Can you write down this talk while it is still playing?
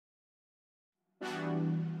Attention,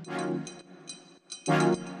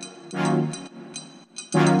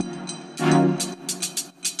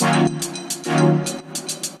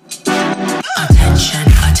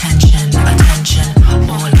 attention, attention,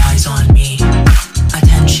 all eyes on me.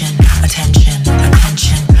 Attention, attention,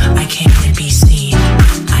 attention, I can't really be seen.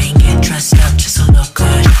 I ain't get dressed up just to look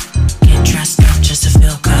good. Get dressed up just to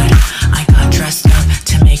feel good. I got dressed up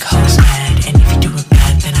to make hoes mad, and if you do it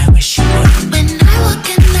bad, then I wish you would. When I walk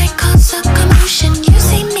in, I cause a commotion. You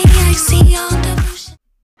see me, I see all devotion.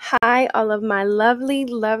 Hi, all of my lovely,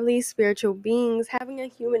 lovely spiritual beings having a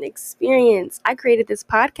human experience. I created this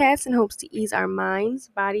podcast in hopes to ease our minds,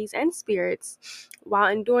 bodies, and spirits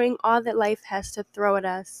while enduring all that life has to throw at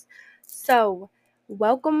us. So,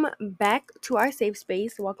 welcome back to our safe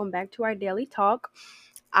space. Welcome back to our daily talk.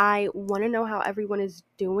 I want to know how everyone is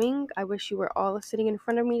doing. I wish you were all sitting in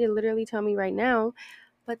front of me to literally tell me right now,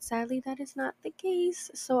 but sadly that is not the case.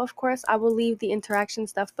 So, of course, I will leave the interaction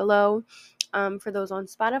stuff below. For those on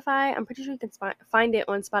Spotify, I'm pretty sure you can find it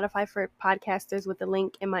on Spotify for podcasters with the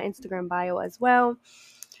link in my Instagram bio as well.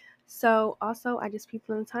 So also, I just peeped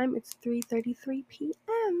on the time. It's 3:33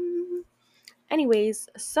 p.m. Anyways,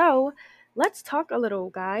 so let's talk a little,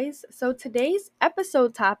 guys. So today's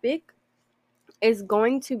episode topic is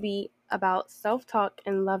going to be about self-talk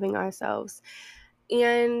and loving ourselves.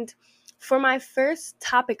 And for my first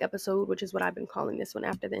topic episode, which is what I've been calling this one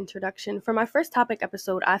after the introduction, for my first topic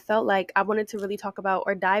episode, I felt like I wanted to really talk about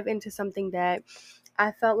or dive into something that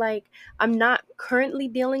I felt like I'm not currently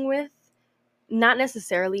dealing with. Not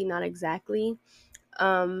necessarily, not exactly.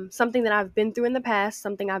 Something that I've been through in the past,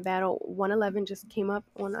 something I battled. 111 just came up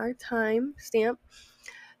on our time stamp.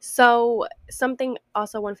 So something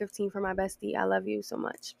also 115 for my bestie. I love you so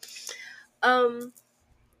much.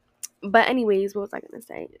 But anyways, what was I going to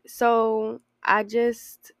say? So I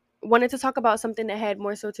just wanted to talk about something that had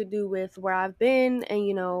more so to do with where I've been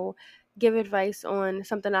and, give advice on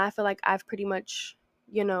something I feel like I've pretty much,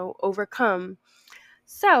 overcome.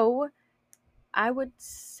 So I would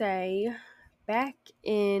say back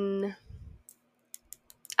in,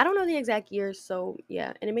 I don't know the exact year, so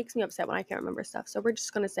yeah, and it makes me upset when I can't remember stuff. So we're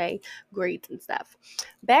just going to say grades and stuff.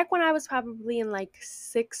 Back when I was probably in like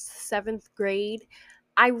 6th, 7th grade,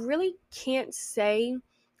 I really can't say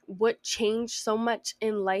what changed so much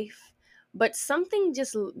in life, but something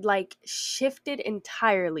just like shifted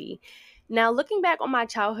entirely. Now, looking back on my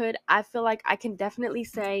childhood, I feel like I can definitely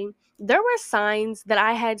say there were signs that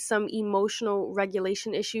I had some emotional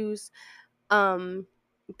regulation issues.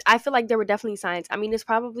 I feel like there were definitely signs. I mean, it's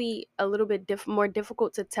probably a little bit more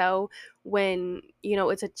difficult to tell when,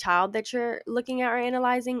 it's a child that you're looking at or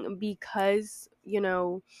analyzing because,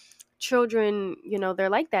 children, they're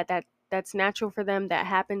like that's natural for them. That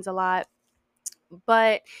happens a lot.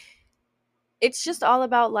 But it's just all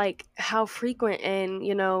about like how frequent and,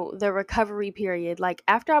 the recovery period. Like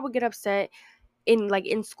after I would get upset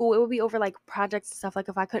in school, it would be over like projects and stuff. Like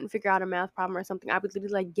if I couldn't figure out a math problem or something, I would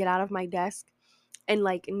literally like get out of my desk and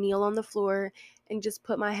like kneel on the floor and just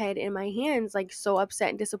put my head in my hands, like so upset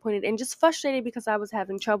and disappointed and just frustrated because I was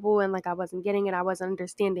having trouble and like I wasn't getting it. I wasn't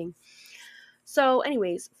understanding. So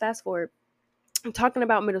anyways, fast forward. I'm talking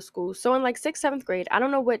about middle school. So in like 6th, 7th grade, I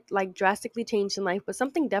don't know what like drastically changed in life, but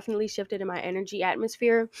something definitely shifted in my energy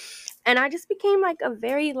atmosphere. And I just became like a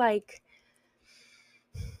very like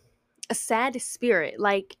a sad spirit.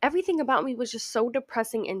 Like everything about me was just so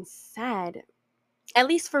depressing and sad, at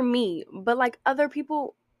least for me. But like other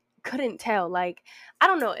people couldn't tell. Like I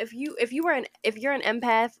don't know, if you're an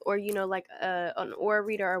empath or like an aura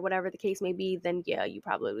reader or whatever the case may be, then yeah, you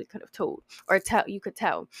probably could have told or you could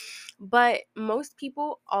tell. But most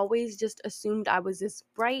people always just assumed I was this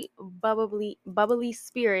bright, bubbly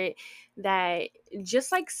spirit that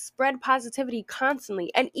just like spread positivity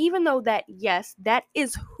constantly. And even though that, yes, that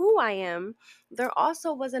is who I am, there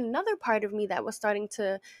also was another part of me that was starting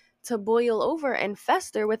to boil over and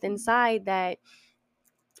fester with inside that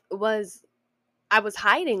was I was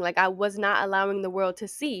hiding. Like I was not allowing the world to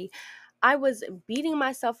see. I was beating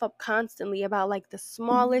myself up constantly about like the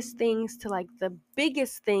smallest things to like the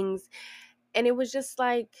biggest things. And it was just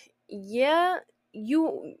like, yeah,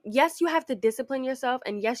 yes, you have to discipline yourself.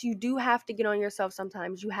 And yes, you do have to get on yourself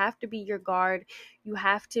sometimes. You have to be your guard. You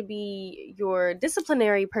have to be your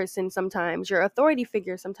disciplinary person sometimes, your authority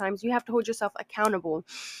figure sometimes. You have to hold yourself accountable.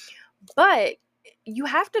 But you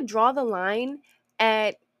have to draw the line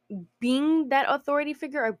at being that authority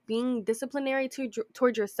figure or being disciplinary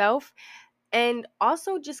towards yourself, and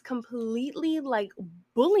also just completely like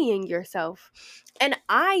bullying yourself. And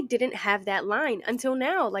I didn't have that line until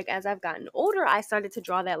now. Like as I've gotten older, I started to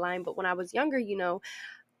draw that line. But when I was younger,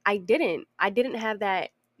 I didn't have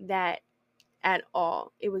that at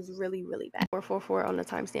all. It was really, really bad. 444 on the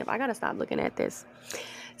timestamp. I gotta stop looking at this.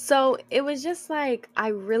 So it was just like I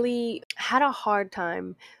really had a hard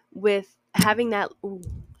time with having that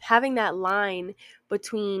line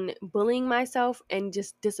between bullying myself and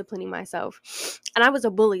just disciplining myself. And I was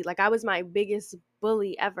a bully. Like I was my biggest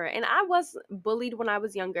bully ever. And I was bullied when I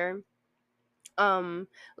was younger.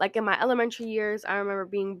 Like in my elementary years, I remember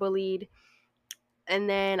being bullied. And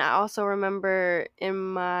then I also remember in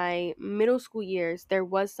my middle school years, there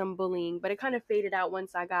was some bullying, but it kind of faded out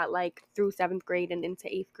once I got like through 7th grade and into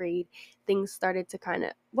 8th grade. Things started to kind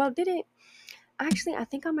of, well, did it? Actually, I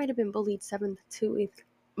think I might have been bullied 7th to 8th.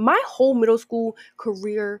 My whole middle school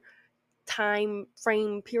career time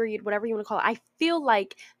frame period, whatever you want to call it, I feel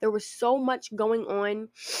like there was so much going on.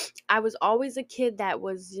 I was always a kid that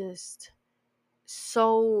was just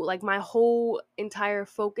so like my whole entire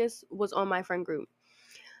focus was on my friend group.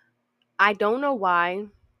 I don't know why.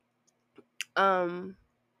 Um,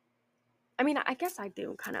 I mean, I guess I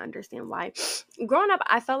do kind of understand why. Growing up,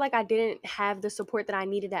 I felt like I didn't have the support that I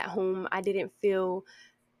needed at home. I didn't feel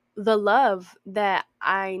the love that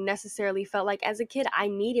I necessarily felt like as a kid I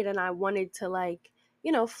needed, and I wanted to like,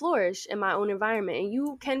 flourish in my own environment. And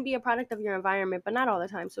you can be a product of your environment, but not all the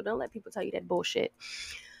time. So don't let people tell you that bullshit.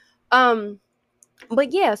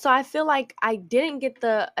 But yeah, so I feel like I didn't get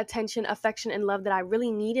the attention, affection, and love that I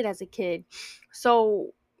really needed as a kid.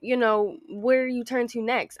 So, where do you turn to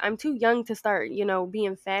next? I'm too young to start,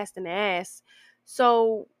 being fast in the ass.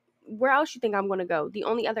 So where else you think I'm going to go? The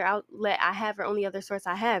only other outlet I have, or only other source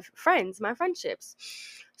I have, friends, my friendships.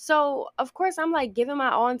 So of course I'm like giving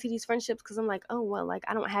my all into these friendships because I'm like, oh, well, like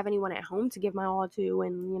I don't have anyone at home to give my all to.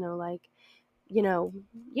 And,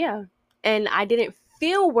 yeah. And I didn't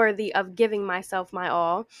feel worthy of giving myself my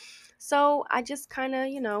all. So I just kind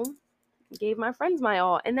of, gave my friends my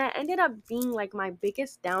all. And that ended up being like my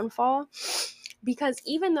biggest downfall, because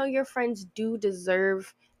even though your friends do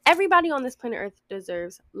deserve, everybody on this planet Earth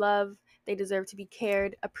deserves love, they deserve to be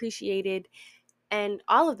cared, appreciated, and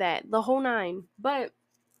all of that, the whole nine, but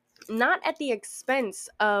not at the expense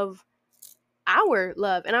of our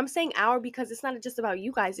love. And I'm saying our because it's not just about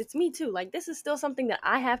you guys, it's me too. Like this is still something that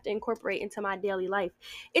I have to incorporate into my daily life.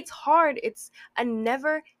 It's hard. It's a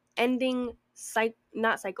never ending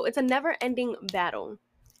cycle. It's a never ending battle.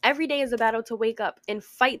 Every day is a battle to wake up and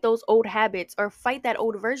fight those old habits, or fight that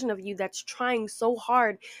old version of you that's trying so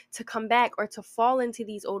hard to come back or to fall into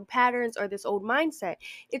these old patterns or this old mindset.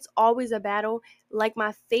 It's always a battle. Like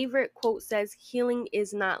my favorite quote says, healing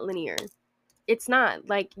is not linear. It's not.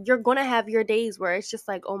 Like you're gonna have your days where it's just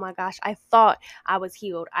like, oh my gosh, I thought I was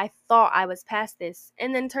healed, I thought I was past this,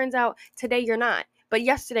 and then turns out today you're not, but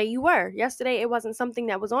yesterday you were. Yesterday it wasn't something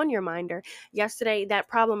that was on your mind, or yesterday that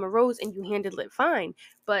problem arose and you handled it fine,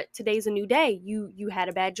 but today's a new day. You had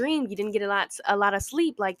a bad dream, you didn't get a lot of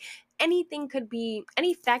sleep. Like any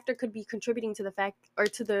factor could be contributing to the fact, or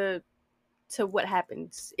to what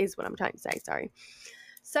happens, is what I'm trying to say. Sorry.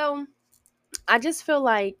 So I just feel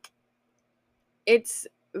like it's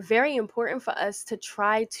very important for us to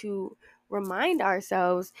try to remind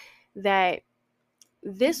ourselves that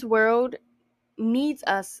this world needs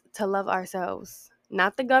us to love ourselves.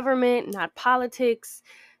 Not the government, not politics,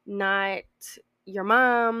 not your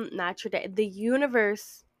mom, not your dad. The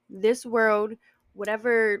universe, this world,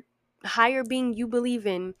 whatever higher being you believe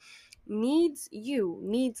in, needs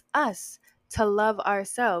us to love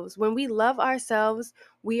ourselves. When we love ourselves,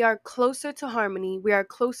 we are closer to harmony. We are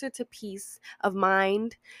closer to peace of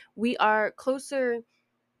mind. We are closer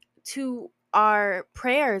to our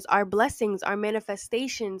prayers, our blessings, our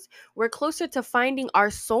manifestations. We're closer to finding our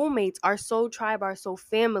soulmates, our soul tribe, our soul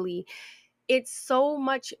family. It's so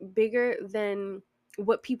much bigger than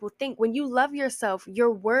what people think. When you love yourself,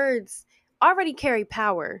 your words already carry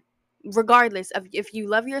power, regardless of if you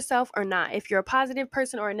love yourself or not. If you're a positive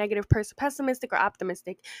person or a negative person, pessimistic or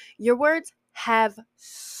optimistic, your words have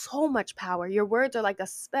so much power. Your words are like a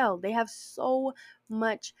spell. They have so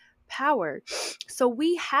much power. So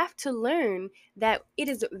we have to learn that it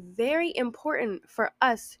is very important for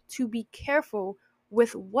us to be careful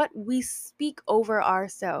with what we speak over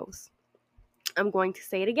ourselves. I'm going to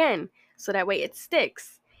say it again so that way it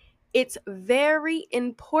sticks. It's very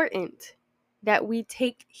important that we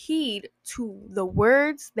take heed to the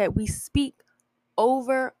words that we speak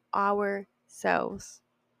over ourselves.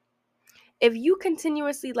 If you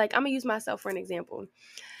continuously, like, I'm going to use myself for an example.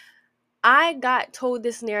 I got told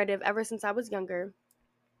this narrative ever since I was younger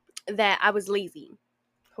that I was lazy.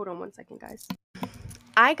 Hold on one second, guys.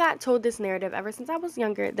 I got told this narrative ever since I was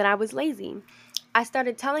younger that I was lazy. I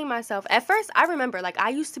started telling myself, at first, I remember, like, I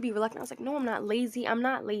used to be reluctant. I was like, no, I'm not lazy. I'm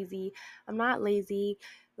not lazy. I'm not lazy.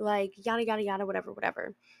 like yada yada yada,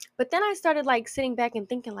 whatever. But then I started like sitting back and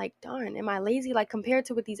thinking like, darn, am I lazy? Like compared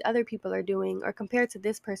to what these other people are doing, or compared to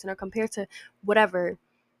this person, or compared to whatever,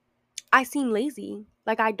 I seem lazy.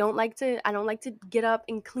 Like I don't like to get up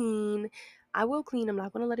and clean. I will clean. I'm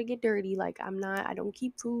not gonna let it get dirty. Like I don't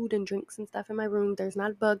keep food and drinks and stuff in my room. There's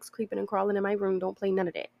not bugs creeping and crawling in my room. Don't play none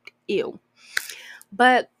of that. Ew.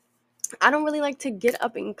 But I don't really like to get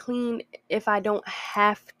up and clean if I don't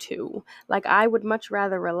have to. Like I would much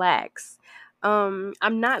rather relax. I'm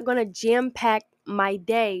not gonna jam pack my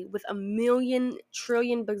day with a million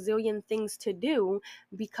trillion bazillion things to do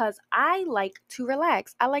because I like to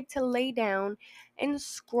relax. I like to lay down and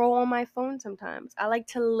scroll on my phone sometimes. I like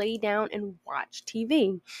to lay down and watch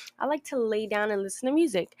TV. I like to lay down and listen to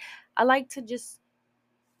music. I like to just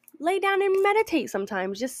lay down and meditate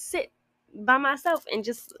sometimes. Just sit by myself and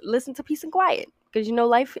just listen to peace and quiet. Because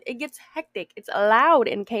life, it gets hectic. It's loud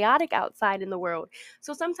and chaotic outside in the world.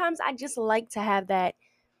 So sometimes I just like to have that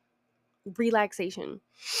relaxation.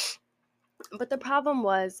 But the problem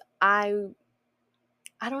was I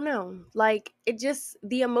don't know. Like it just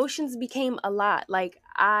the emotions became a lot. Like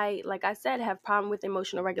I said, have problem with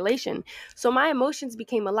emotional regulation. So my emotions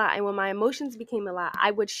became a lot. And when my emotions became a lot,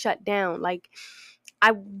 I would shut down. Like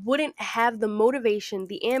I wouldn't have the motivation,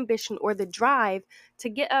 the ambition, or the drive to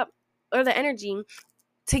get up, or the energy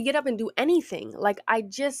to get up and do anything. Like I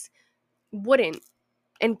just wouldn't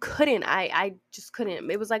and couldn't. I just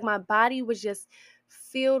couldn't. It was like my body was just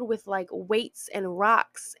filled with like weights and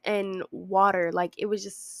rocks and water. Like it was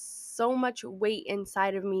just so much weight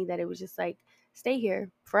inside of me that it was just like, stay here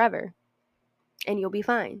forever and you'll be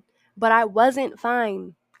fine. But I wasn't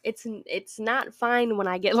fine. It's not fine when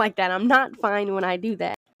I get like that. I'm not fine when I do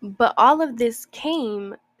that. But all of this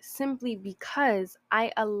came simply because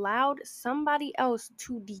I allowed somebody else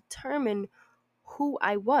to determine who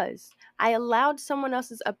I was. I allowed someone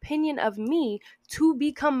else's opinion of me to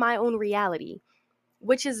become my own reality,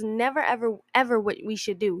 which is never, ever, ever what we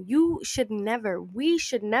should do. We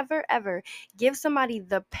should never, ever give somebody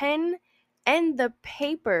the pen and the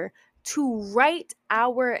paper to write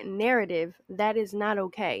our narrative. That is not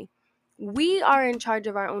okay. We are in charge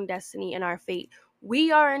of our own destiny and our fate.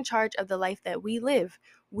 We are in charge of the life that we live.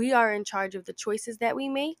 We are in charge of the choices that we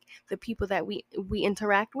make, the people that we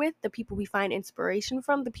interact with, the people we find inspiration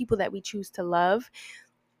from, the people that we choose to love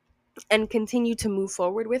and continue to move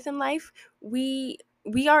forward with in life. We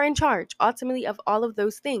are in charge ultimately of all of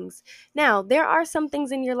those things. Now, there are some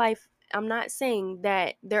things in your life. I'm not saying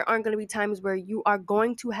that there aren't going to be times where you are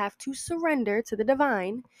going to have to surrender to the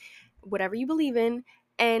divine, whatever you believe in,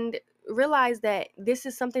 and realize that this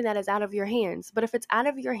is something that is out of your hands. But if it's out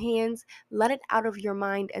of your hands, let it out of your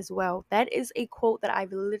mind as well. That is a quote that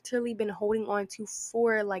I've literally been holding on to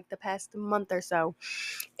for like the past month or so.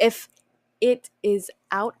 If it is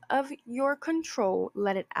out of your control,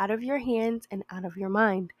 let it out of your hands and out of your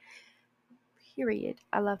mind. Period.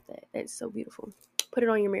 I love that. That's so beautiful. Put it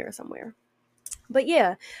on your mirror somewhere. But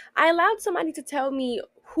yeah, I allowed somebody to tell me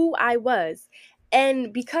who I was.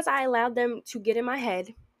 And because I allowed them to get in my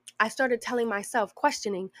head, I started telling myself,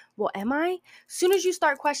 questioning, well, am I? Soon as you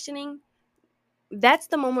start questioning, that's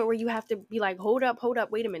the moment where you have to be like, hold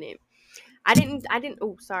up, wait a minute. I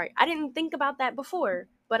didn't think about that before,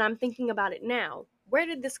 but I'm thinking about it now. Where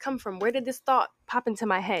did this come from? Where did this thought pop into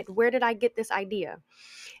my head? Where did I get this idea?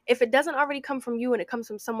 If it doesn't already come from you and it comes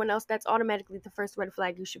from someone else, that's automatically the first red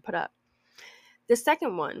flag you should put up. The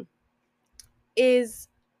second one is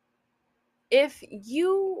if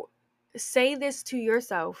you say this to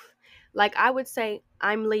yourself, like I would say,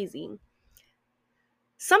 I'm lazy,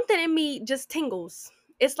 something in me just tingles.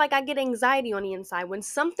 It's like I get anxiety on the inside. When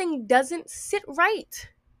something doesn't sit right,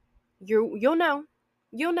 you'll know.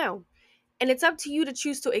 You'll know. And it's up to you to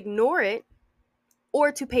choose to ignore it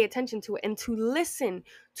or to pay attention to it and to listen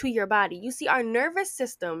to your body. You see, our nervous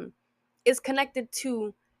system is connected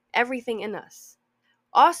to everything in us.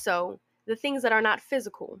 Also, the things that are not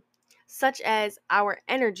physical, such as our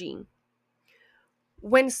energy.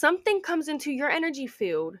 When something comes into your energy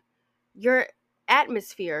field, your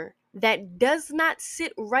atmosphere, that does not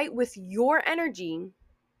sit right with your energy,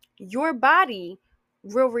 your body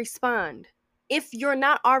will respond. If you're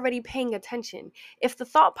not already paying attention, if the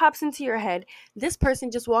thought pops into your head, this person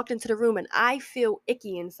just walked into the room and I feel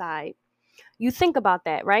icky inside. You think about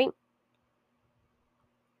that, right?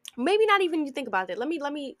 Maybe not even you think about that. Let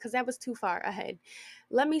me, because that was too far ahead.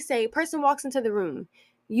 Let me say, person walks into the room.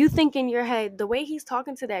 You think in your head, the way he's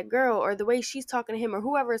talking to that girl or the way she's talking to him or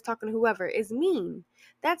whoever is talking to whoever is mean.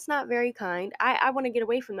 That's not very kind. I want to get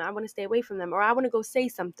away from them. I want to stay away from them, or I want to go say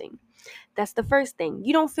something. That's the first thing.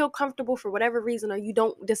 You don't feel comfortable for whatever reason, or you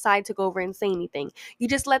don't decide to go over and say anything. You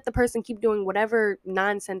just let the person keep doing whatever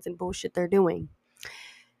nonsense and bullshit they're doing.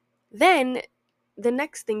 Then the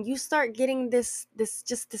next thing, you start getting this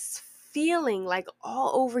feeling like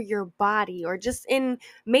all over your body, or just in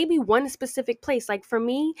maybe one specific place. Like for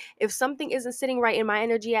me, if something isn't sitting right in my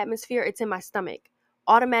energy atmosphere, it's in my stomach.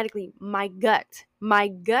 Automatically, my gut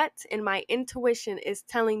and my intuition is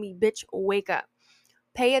telling me, bitch, wake up.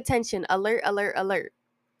 Pay attention. Alert, alert, alert.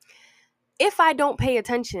 If I don't pay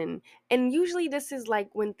attention, and usually this is like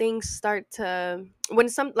when things start to, when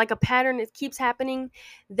some like a pattern it keeps happening,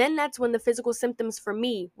 then that's when the physical symptoms for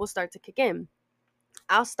me will start to kick in.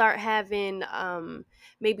 I'll start having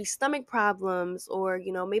maybe stomach problems, or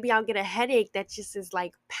maybe I'll get a headache that just is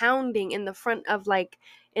like pounding in the front of like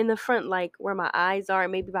like where my eyes are,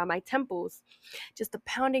 and maybe by my temples, just a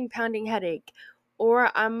pounding headache. Or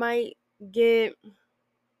I might get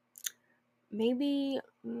maybe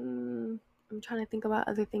I'm trying to think about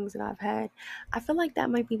other things that I've had. I feel like that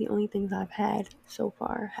might be the only things I've had so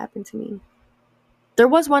far happen to me. There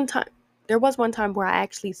was one time where I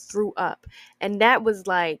actually threw up, and that was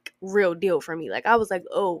like real deal for me. Like I was like,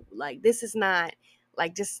 "Oh, like this is not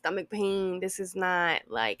like just stomach pain. This is not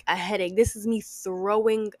like a headache. This is me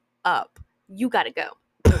throwing up. You got to go."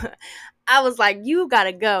 I was like, "You got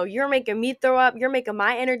to go. You're making me throw up. You're making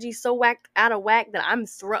my energy so out of whack that I'm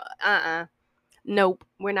nope,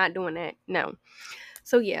 we're not doing that. No."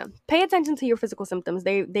 So yeah, pay attention to your physical symptoms.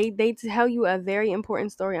 They tell you a very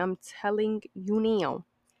important story. I'm telling you now.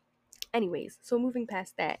 Anyways, so moving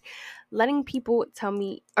past that, letting people tell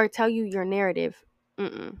you your narrative.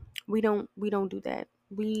 We don't do that.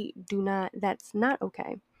 We do not. That's not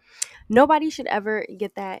okay. Nobody should ever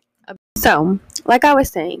get that. So, like I was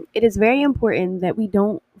saying, it is very important that we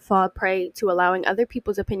don't fall prey to allowing other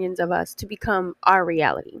people's opinions of us to become our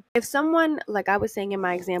reality. If someone, like I was saying in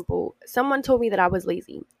my example, someone told me that I was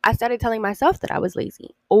lazy, I started telling myself that I was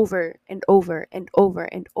lazy over and over and over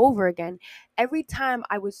and over again. Every time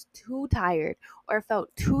I was too tired or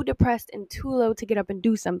felt too depressed and too low to get up and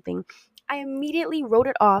do something, I immediately wrote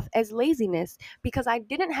it off as laziness, because I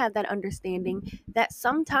didn't have that understanding that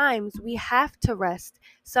sometimes we have to rest.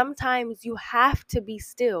 Sometimes you have to be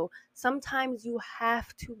still. Sometimes you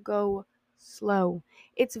have to go slow.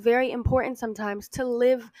 It's very important sometimes to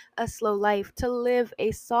live a slow life, to live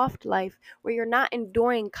a soft life where you're not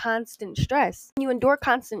enduring constant stress. When you endure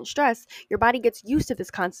constant stress, your body gets used to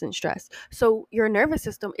this constant stress. So your nervous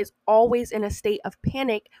system is always in a state of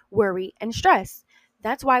panic, worry, and stress.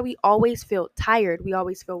 That's why we always feel tired. We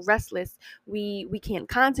always feel restless. We can't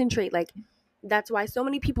concentrate. Like, that's why so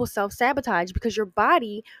many people self-sabotage, because your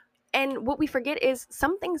body, and what we forget is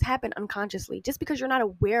some things happen unconsciously. Just because you're not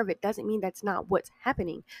aware of it doesn't mean that's not what's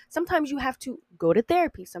happening. Sometimes you have to go to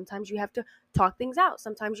therapy. Sometimes you have to talk things out.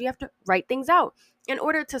 Sometimes you have to write things out in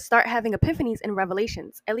order to start having epiphanies and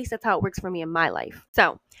revelations. At least that's how it works for me in my life.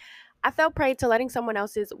 So I fell prey to letting someone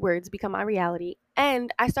else's words become my reality,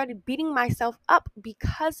 and I started beating myself up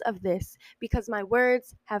because of this. Because my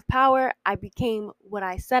words have power, I became what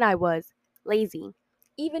I said I was: lazy.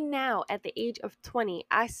 Even now, at the age of 20,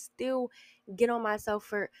 I still get on myself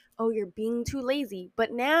for, "Oh, you're being too lazy."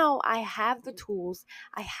 But now I have the tools,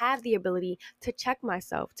 I have the ability to check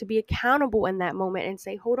myself, to be accountable in that moment and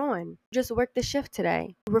say, "Hold on, just work the shift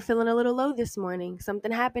today. We're feeling a little low this morning.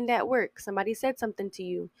 Something happened at work. Somebody said something to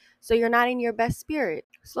you. So you're not in your best spirit.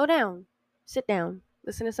 Slow down, sit down,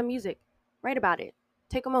 listen to some music, write about it,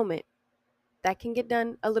 take a moment." That can get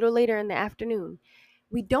done a little later in the afternoon.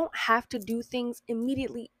 We don't have to do things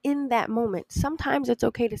immediately in that moment. Sometimes it's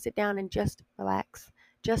okay to sit down and just relax,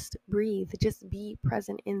 just breathe, just be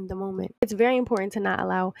present in the moment. It's very important to not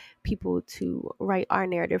allow people to write our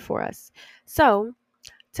narrative for us. So,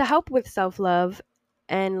 to help with self-love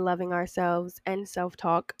and loving ourselves and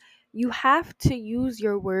self-talk, you have to use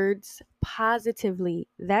your words positively.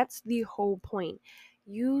 That's the whole point.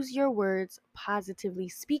 Use your words positively.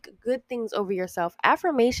 Speak good things over yourself.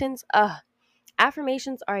 Affirmations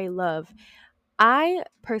are a love. I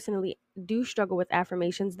personally do struggle with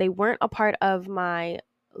affirmations. They weren't a part of my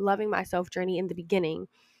loving myself journey in the beginning.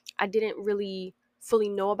 I didn't really fully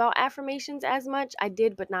know about affirmations as much. I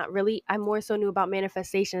did, but not really. I more so knew about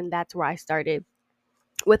manifestation. That's where I started.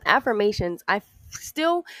 With affirmations, I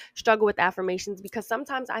still struggle with affirmations because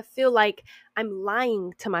sometimes I feel like I'm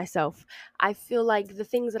lying to myself. I feel like the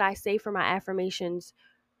things that I say for my affirmations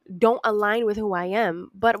don't align with who I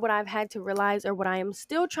am. But what I've had to realize, or what I am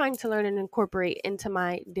still trying to learn and incorporate into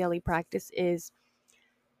my daily practice, is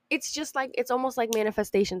it's just like, it's almost like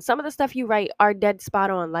manifestation. Some of the stuff you write are dead spot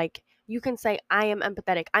on. Like, you can say, I am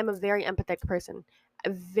empathetic. I'm a very empathetic person,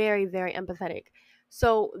 very, very empathetic.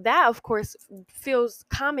 So that, of course, feels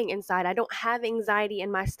calming inside. I don't have anxiety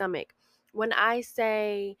in my stomach. When I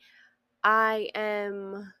say, I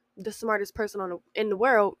am the smartest person in the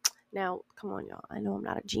world. Now, come on, y'all. I know I'm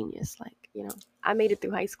not a genius. Like, I made it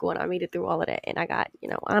through high school and I made it through all of that. And I got,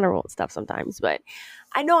 honor roll stuff sometimes. But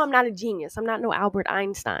I know I'm not a genius. I'm not no Albert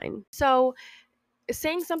Einstein. So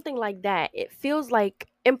saying something like that, it feels like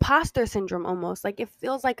imposter syndrome almost. Like, it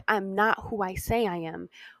feels like I'm not who I say I am.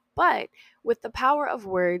 But with the power of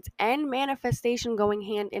words and manifestation going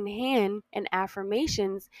hand in hand, and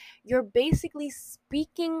affirmations, you're basically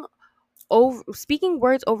speaking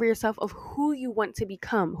words over yourself of who you want to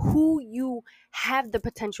become, who you have the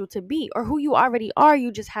potential to be, or who you already are.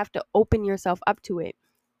 You just have to open yourself up to it.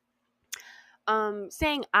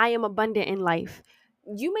 Saying I am abundant in life.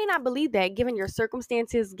 You may not believe that given your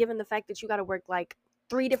circumstances, given the fact that you got to work like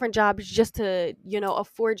 3 different jobs just to,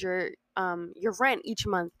 afford your rent each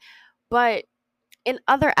month. But in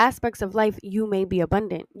other aspects of life, you may be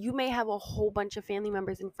abundant. You may have a whole bunch of family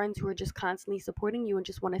members and friends who are just constantly supporting you and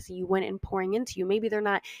just want to see you win and pouring into you. Maybe they're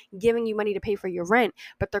not giving you money to pay for your rent,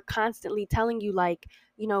 but they're constantly telling you, like,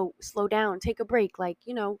 slow down, take a break, like,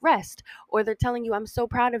 rest. Or they're telling you, I'm so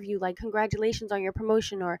proud of you, like, congratulations on your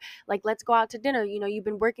promotion, or like, let's go out to dinner. You've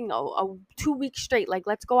been working a 2 weeks straight. Like,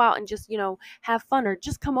 let's go out and just, have fun, or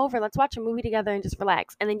just come over, let's watch a movie together and just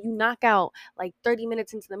relax. And then you knock out like 30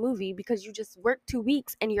 minutes into the movie because you just worked 2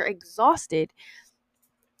 weeks and you're exhausted.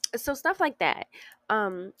 So stuff like that.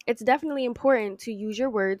 It's definitely important to use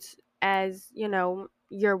your words as,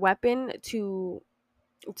 your weapon to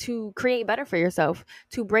create better for yourself,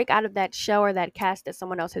 to break out of that shell or that cast that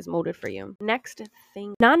someone else has molded for you. Next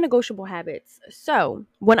thing, non-negotiable habits. So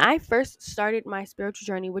when I first started my spiritual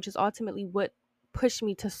journey, which is ultimately what pushed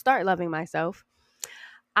me to start loving myself,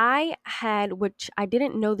 I had, which I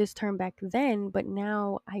didn't know this term back then, but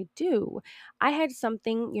now I do. I had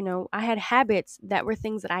something, I had habits that were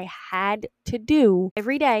things that I had to do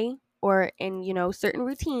every day, or in, certain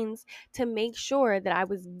routines, to make sure that I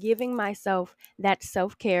was giving myself that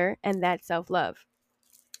self-care and that self-love.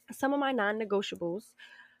 Some of my non-negotiables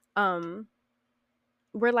um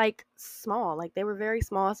were like small, like they were very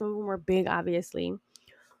small. Some of them were big, obviously.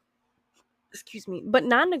 Excuse me. But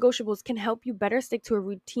non-negotiables can help you better stick to a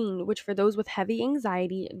routine, which for those with heavy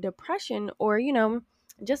anxiety, depression, or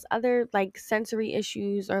just other like sensory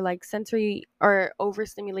issues, or like sensory or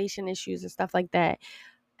overstimulation issues, or stuff like that,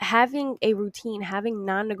 having a routine, having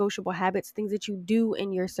non-negotiable habits, things that you do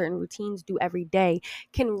in your certain routines, do every day,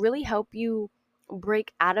 can really help you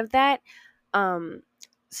break out of that.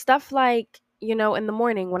 Stuff like, in the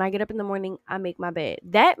morning, when I get up in the morning, I make my bed.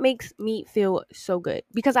 That makes me feel so good,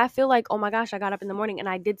 because I feel like, oh my gosh, I got up in the morning and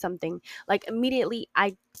I did something. Like, immediately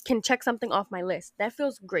I can check something off my list. That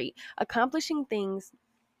feels great. Accomplishing things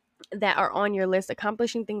that are on your list,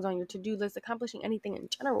 accomplishing things on your to-do list, accomplishing anything in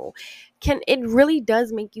general, it really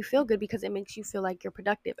does make you feel good, because it makes you feel like you're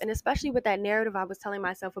productive. And especially with that narrative I was telling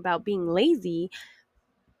myself about being lazy,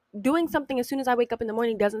 doing something as soon as I wake up in the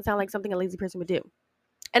morning doesn't sound like something a lazy person would do.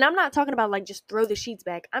 And I'm not talking about like just throw the sheets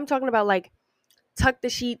back. I'm talking about like tuck the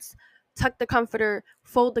sheets, tuck the comforter,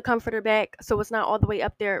 fold the comforter back so it's not all the way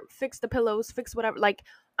up there, fix the pillows, fix whatever. Like,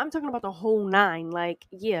 I'm talking about the whole nine. Like,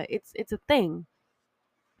 yeah, it's a thing.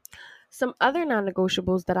 Some other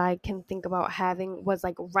non-negotiables that I can think about having was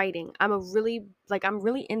like writing. I'm really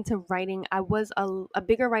into writing. I was a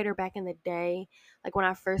bigger writer back in the day, like when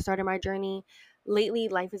I first started my journey. Lately,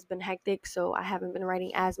 life has been hectic, so I haven't been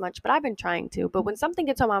writing as much, but I've been trying to. But when something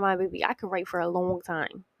gets on my mind, baby, I could write for a long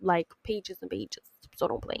time, like pages and pages. So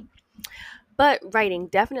don't play. But writing,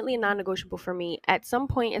 definitely a non-negotiable for me. At some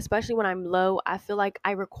point, especially when I'm low, I feel like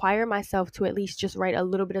I require myself to at least just write a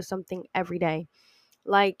little bit of something every day.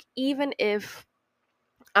 Like, even if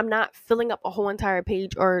I'm not filling up a whole entire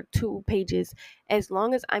page or 2 pages, as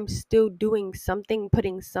long as I'm still doing something,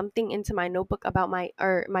 putting something into my notebook about my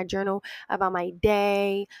journal, about my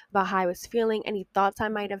day, about how I was feeling, any thoughts I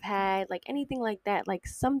might have had, like anything like that, like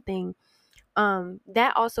something,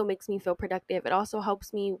 that also makes me feel productive. It also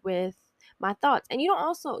helps me with my thoughts. And you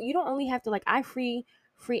don't only have to, like, I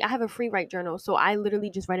have a free write journal, so I literally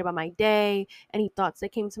just write about my day, any thoughts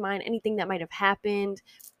that came to mind, anything that might have happened.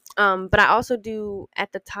 But I also do,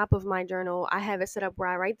 at the top of my journal, I have it set up where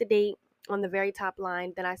I write the date on the very top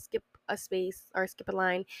line, then I skip a space or skip a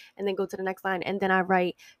line, and then go to the next line, and then I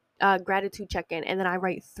write gratitude check-in, and then I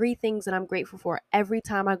write 3 things that I'm grateful for every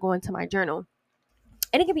time I go into my journal.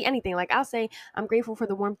 And it can be anything. Like I'll say, I'm grateful for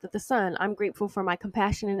the warmth of the sun. I'm grateful for my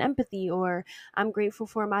compassion and empathy, or I'm grateful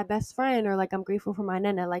for my best friend, or like I'm grateful for my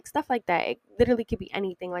nana, like stuff like that. It literally could be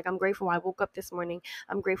anything. Like I'm grateful I woke up this morning.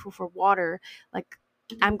 I'm grateful for water. Like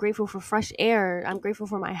I'm grateful for fresh air. I'm grateful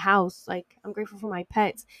for my house. Like I'm grateful for my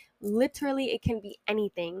pets. Literally, it can be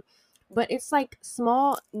anything. But it's like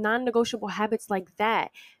small, non negotiable habits like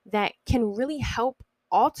that that can really help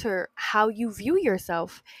alter how you view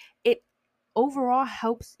yourself. It overall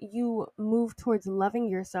helps you move towards loving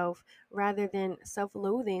yourself rather than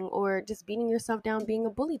self-loathing or just beating yourself down, being a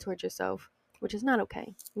bully towards yourself, which is not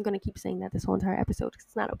okay. I'm going to keep saying that this whole entire episode.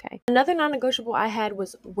 It's not okay. Another non-negotiable I had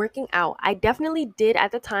was working out. I definitely did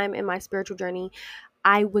at the time in my spiritual journey.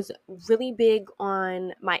 I was really big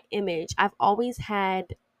on my image. I've always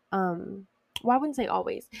had I wouldn't say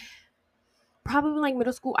always. Probably like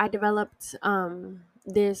middle school I developed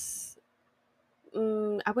this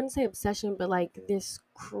I wouldn't say obsession, but like this,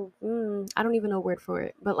 I don't even know a word for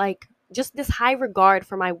it, but like just this high regard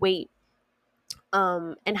for my weight,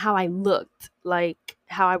 and how I looked, like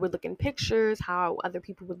how I would look in pictures, how other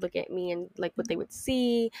people would look at me and like what they would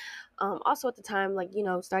see. Also at the time, like,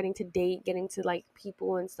 starting to date, getting to like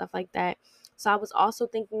people and stuff like that. So I was also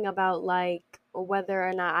thinking about like whether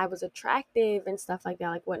or not I was attractive and stuff like that,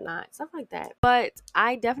 like whatnot, stuff like that. But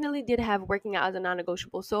I definitely did have working out as a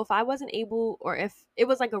non-negotiable. So if I wasn't able, or if it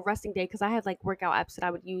was like a resting day, because I had like workout apps that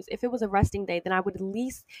I would use, if it was a resting day, then I would at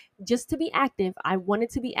least, just to be active, I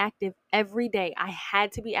wanted to be active every day. I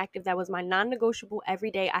had to be active. That was my non-negotiable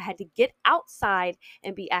every day. I had to get outside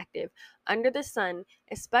and be active under the sun,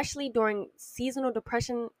 especially during seasonal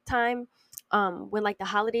depression time, when like the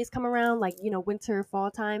holidays come around, like, winter,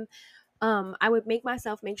 fall time. I would make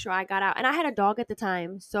sure I got out. And I had a dog at the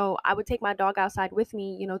time, so I would take my dog outside with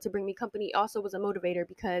me, to bring me company. It also was a motivator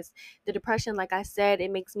because the depression, like I said,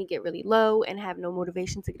 it makes me get really low and have no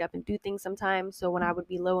motivation to get up and do things sometimes. So when I would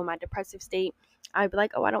be low in my depressive state, I would be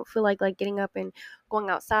like, oh, I don't feel like getting up and going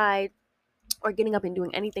outside or getting up and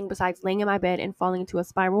doing anything besides laying in my bed and falling into a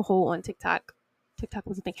spiral hole on TikTok. TikTok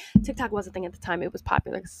was a thing. TikTok was a thing at the time. It was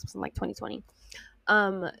popular. It was in like 2020.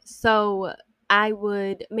 So I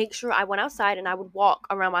would make sure I went outside and I would walk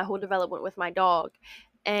around my whole development with my dog.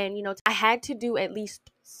 And, I had to do at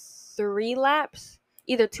least 3 laps,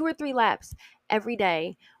 either 2 or 3 laps every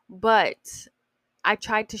day. But I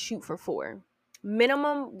tried to shoot for 4.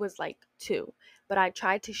 Minimum was like 2, but I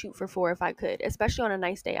tried to shoot for 4 if I could, especially on a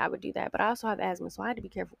nice day. I would do that. But I also have asthma, so I had to be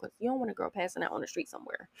careful because you don't want a girl passing out on the street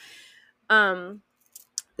somewhere.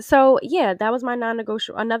 So yeah, that was my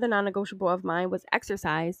non-negotiable. Another non-negotiable of mine was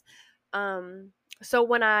exercise. So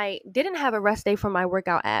when I didn't have a rest day for my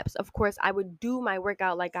workout apps, of course I would do my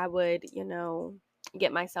workout, like I would,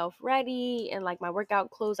 get myself ready and like my workout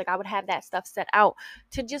clothes, like I would have that stuff set out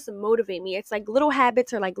to just motivate me. It's like little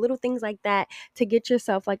habits or like little things like that to get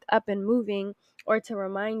yourself like up and moving, or to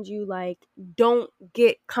remind you like, don't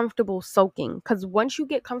get comfortable soaking, because once you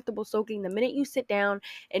get comfortable soaking, the minute you sit down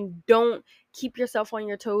and don't keep yourself on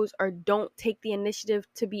your toes, or don't take the initiative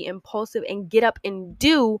to be impulsive and get up and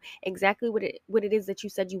do exactly what it is that you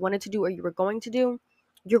said you wanted to do or you were going to do,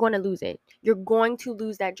 you're going to lose it. You're going to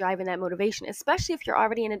lose that drive and that motivation, especially if you're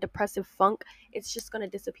already in a depressive funk. It's just going to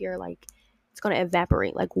disappear, like it's going to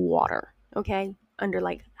evaporate like water, okay? Under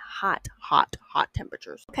like hot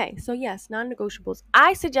temperatures. Okay, so yes, non-negotiables.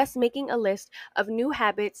 I suggest making a list of new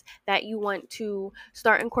habits that you want to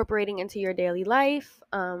start incorporating into your daily life.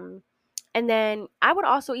 And then I would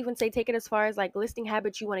also even say take it as far as like listing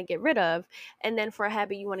habits you want to get rid of. And then for a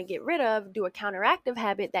habit you want to get rid of, do a counteractive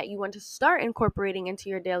habit that you want to start incorporating into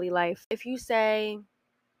your daily life. If you say,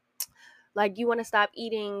 like, you want to stop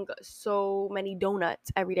eating so many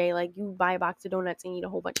donuts every day, like you buy a box of donuts and eat a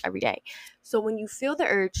whole bunch every day. So when you feel the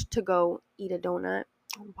urge to go eat a donut,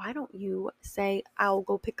 why don't you say, I'll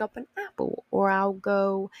go pick up an apple, or I'll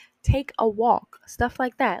go take a walk, stuff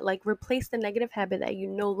like that. Like replace the negative habit that you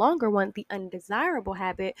no longer want, the undesirable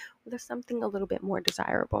habit, with something a little bit more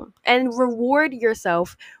desirable. And reward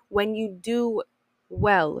yourself when you do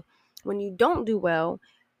well. When you don't do well,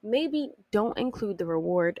 maybe don't include the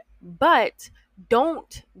reward, but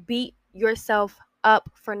don't beat yourself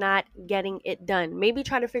up for not getting it done. Maybe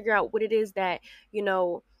try to figure out what it is that,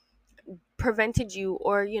 prevented you,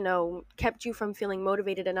 or kept you from feeling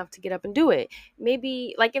motivated enough to get up and do it.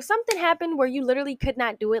 Maybe like if something happened where you literally could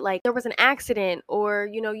not do it, like there was an accident, or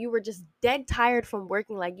you were just dead tired from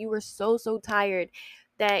working, like you were so tired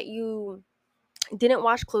that you didn't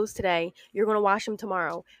wash clothes today, you're going to wash them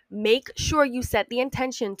tomorrow. Make sure you set the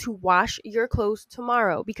intention to wash your clothes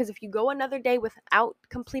tomorrow, because if you go another day without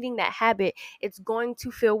completing that habit, it's going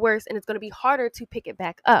to feel worse and it's going to be harder to pick it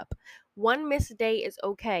back up. One missed day is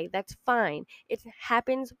okay. That's fine. It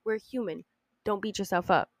happens. We're human. Don't beat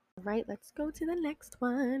yourself up. All right, let's go to the next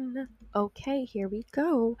one. Okay, here we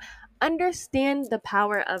go. Understand the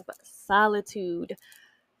power of solitude.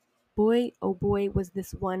 Boy, oh boy, was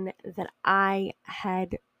this one that I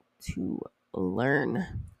had to learn.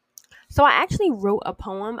 So I actually wrote a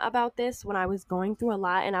poem about this when I was going through a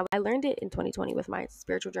lot, and I learned it in 2020 with my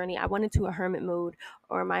spiritual journey. I went into a hermit mode,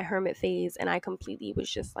 or my hermit phase, and I completely was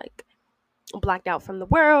just like blacked out from the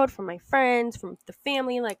world, from my friends, from the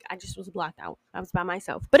family. Like, I just was blacked out. I was by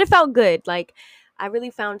myself, but it felt good. Like, I really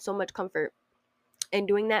found so much comfort in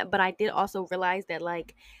doing that. But I did also realize that,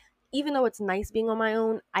 like, even though it's nice being on my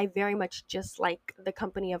own, I very much just like the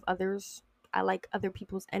company of others. I like other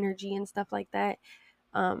people's energy and stuff like that.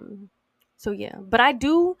 Um, so yeah, but I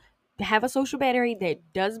do have a social battery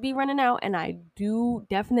that does be running out, and I do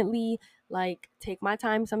definitely like take my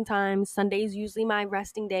time sometimes. Sunday's usually my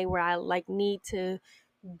resting day where I like need to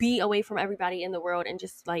be away from everybody in the world and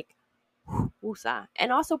just like woosah,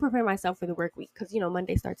 and also prepare myself for the work week, because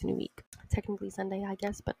Monday starts a new week. Technically Sunday, I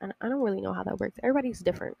guess, but I don't really know how that works. Everybody's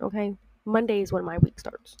different. Okay, Monday is when my week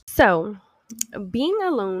starts. So being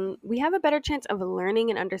alone, we have a better chance of learning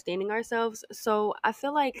and understanding ourselves. So I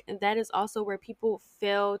feel like that is also where people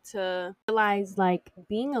fail to realize, like,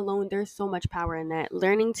 being alone, there's so much power in that.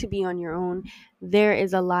 Learning to be on your own, there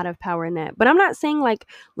is a lot of power in that. But I'm not saying like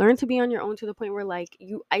learn to be on your own to the point where like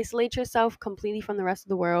you isolate yourself completely from the rest of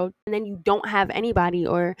the world and then you don't have anybody,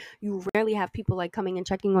 or you rarely have people like coming and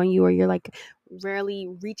checking on you, or you're like rarely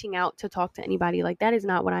reaching out to talk to anybody. Like, that is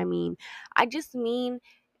not what I mean. I just mean,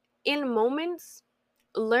 in moments,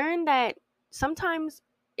 learn that sometimes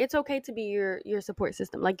it's okay to be your support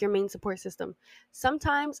system, like your main support system.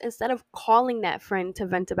 Sometimes, instead of calling that friend to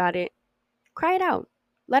vent about it, cry it out,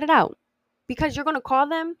 let it out, because you're going to call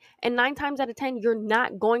them, and 9 times out of 10 you're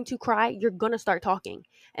not going to cry. You're going to start talking,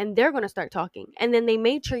 and they're going to start talking, and then they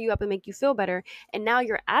may cheer you up and make you feel better, and now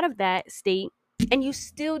you're out of that state and you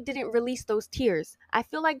still didn't release those tears. I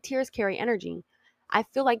feel like tears carry energy. I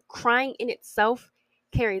feel like crying in itself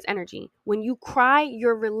carries energy. When you cry,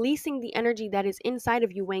 you're releasing the energy that is inside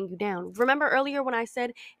of you, weighing you down. Remember earlier when I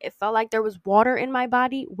said it felt like there was water in my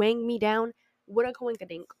body weighing me down? What a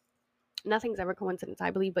coinkydink. Nothing's ever coincidence,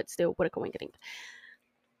 I believe, but still, what a coinkydink.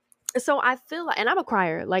 So I feel like, and I'm a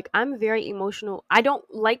crier, like I'm very emotional. I don't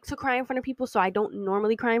like to cry in front of people, so I don't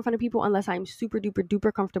normally cry in front of people unless I'm super duper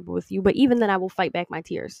duper comfortable with you. But even then, I will fight back my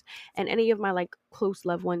tears. And any of my like close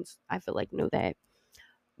loved ones, I feel like, know that.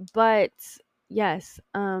 But yes,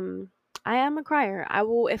 I am a crier. I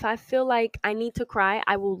will, if I feel like I need to cry,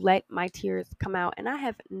 I will let my tears come out, and I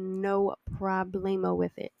have no problemo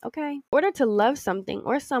with it. Okay. In order to love something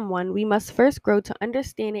or someone, we must first grow to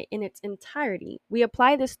understand it in its entirety. We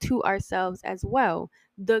apply this to ourselves as well.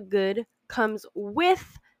 The good comes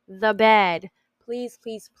with the bad. Please,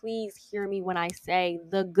 please, please hear me when I say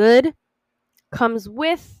the good comes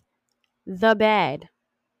with the bad.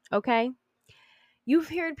 Okay? You've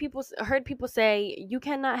heard people say you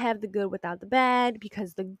cannot have the good without the bad,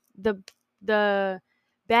 because the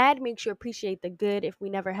bad makes you appreciate the good. If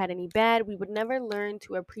we never had any bad, we would never learn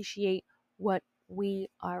to appreciate what we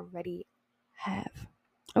already have.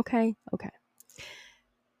 Okay.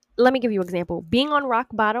 Let me give you an example. Being on rock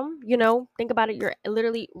bottom, think about it. You're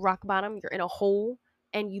literally rock bottom. You're in a hole,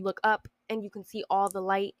 and you look up and you can see all the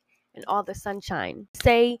light and all the sunshine.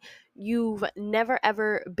 Say you've never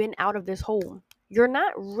ever been out of this hole. You're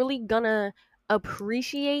not really gonna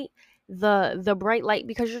appreciate the bright light,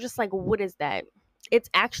 because you're just like, what is that? It's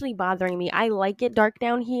actually bothering me. I like it dark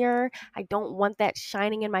down here. I don't want that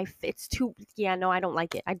shining in my face. It's too, yeah, no, I don't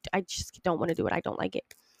like it. I just don't want to do it. I don't like it.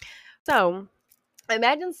 So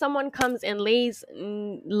imagine someone comes and lays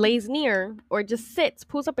near, or just sits,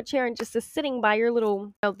 pulls up a chair and just is sitting by your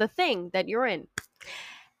little, the thing that you're in,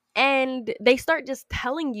 and they start just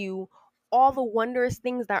telling you all the wondrous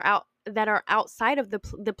things that are outside of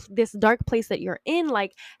this dark place that you're in,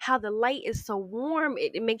 like how the light is so warm,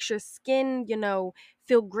 it makes your skin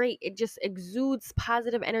feel great. It just exudes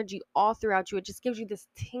positive energy all throughout you. It just gives you this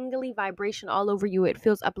tingly vibration all over you. It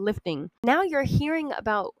feels uplifting. Now you're hearing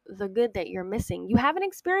about the good that you're missing. You haven't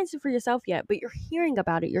experienced it for yourself yet, but you're hearing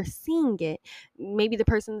about it. You're seeing it. Maybe the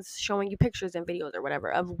person's showing you pictures and videos or whatever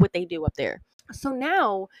of what they do up there. So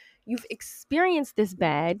now you've experienced this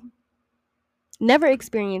bad, never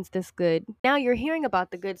experienced this good. Now you're hearing about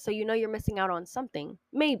the good, so you're missing out on something.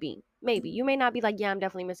 Maybe. Maybe. You may not be like, yeah, I'm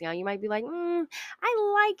definitely missing out. You might be like,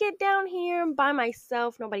 I like it down here by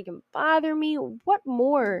myself. Nobody can bother me. What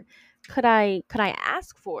more could I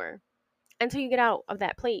ask for? Until you get out of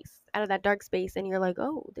that place, out of that dark space, and you're like,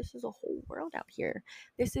 oh, this is a whole world out here.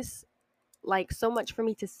 This is like so much for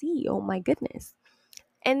me to see. Oh my goodness.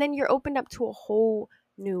 And then you're opened up to a whole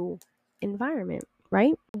new environment,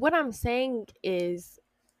 right? What I'm saying is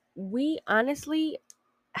we honestly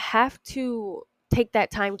have to take that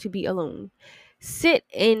time to be alone. Sit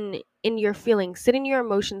in your feelings, sit in your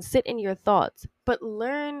emotions, sit in your thoughts, but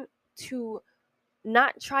learn to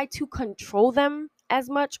not try to control them as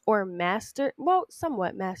much or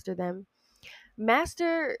somewhat master them.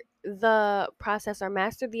 Master the process or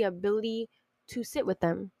master the ability to sit with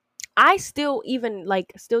them. I still, even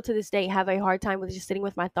like still to this day, have a hard time with just sitting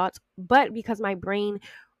with my thoughts, but because my brain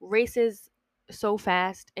races so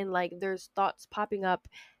fast and like there's thoughts popping up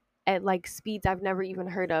at like speeds I've never even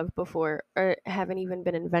heard of before or haven't even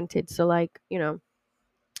been invented. So like,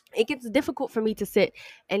 it gets difficult for me to sit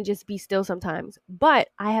and just be still sometimes, but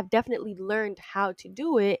I have definitely learned how to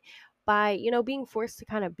do it by, being forced to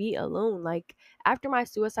kind of be alone. Like after my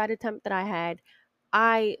suicide attempt that I had,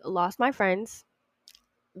 I lost my friends,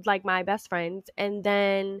 like my best friends, and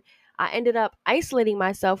then I ended up isolating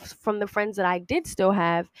myself from the friends that I did still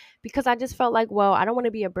have because I just felt like, well, I don't want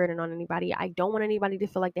to be a burden on anybody. I don't want anybody to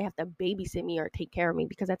feel like they have to babysit me or take care of me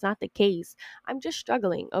because that's not the case. I'm just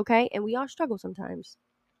struggling, okay? And we all struggle sometimes.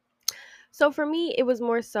 So for me, it was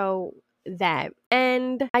more so that.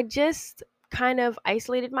 And I just kind of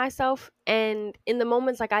isolated myself. And in the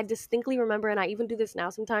moments, like I distinctly remember, and I even do this now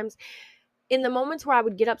sometimes, in the moments where I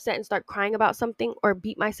would get upset and start crying about something or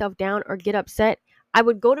beat myself down or get upset, I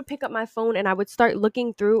would go to pick up my phone and I would start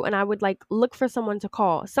looking through and I would like look for someone to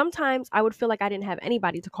call. Sometimes I would feel like I didn't have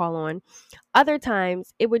anybody to call on. Other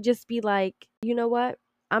times it would just be like, you know what?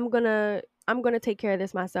 I'm going to take care of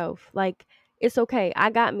this myself. Like it's okay.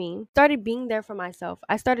 I got me. Started being there for myself.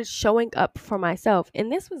 I started showing up for myself.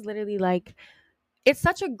 And this was literally like it's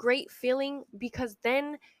such a great feeling because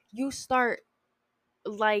then you start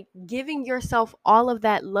like giving yourself all of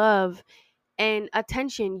that love and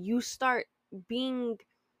attention. You start being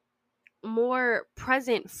more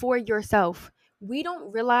present for yourself. We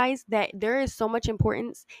don't realize that there is so much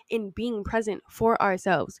importance in being present for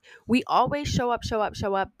ourselves. We always show up, show up,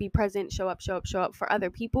 show up, be present, show up, show up, show up for other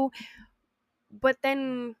people, but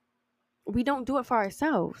then we don't do it for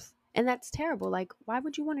ourselves. And that's terrible. Like, why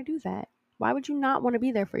would you want to do that? Why would you not want to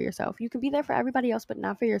be there for yourself? You can be there for everybody else, but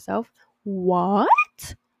not for yourself. What?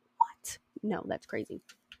 What? No, that's crazy.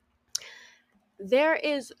 There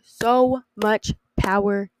is so much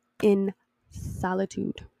power in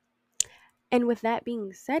solitude. And with that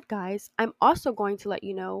being said, guys, I'm also going to let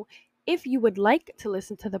you know if you would like to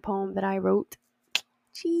listen to the poem that I wrote,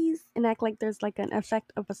 cheese, and act like there's like an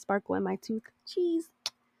effect of a sparkle in my tooth, cheese.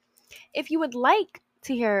 If you would like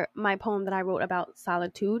to hear my poem that I wrote about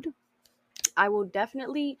solitude, I will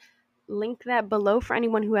definitely link that below for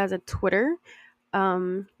anyone who has a Twitter.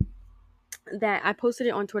 That I posted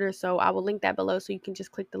it on Twitter, so I will link that below so you can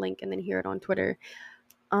just click the link and then hear it on Twitter.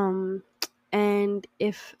 And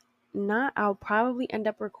if not, I'll probably end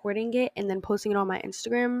up recording it and then posting it on my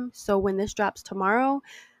Instagram. So when this drops tomorrow,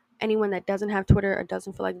 anyone that doesn't have Twitter or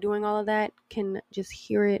doesn't feel like doing all of that can just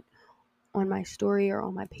hear it on my story or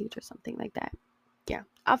on my page or something like that. Yeah,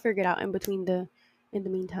 I'll figure it out in the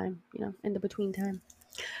meantime, in the between time.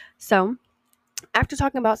 So after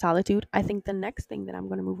talking about solitude, I think the next thing that I'm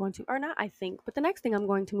going to move on to, or not I think, but the next thing I'm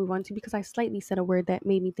going to move on to, because I slightly said a word that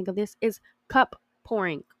made me think of this, is cup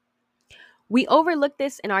pouring. We overlook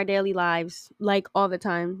this in our daily lives, like all the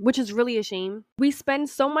time, which is really a shame. We spend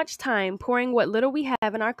so much time pouring what little we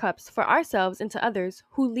have in our cups for ourselves into others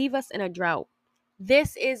who leave us in a drought.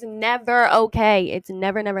 This is never okay. It's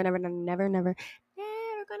never gonna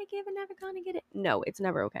give and never gonna get it. No, it's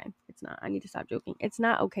never okay. It's not. I need to stop joking. It's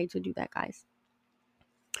not okay to do that, guys.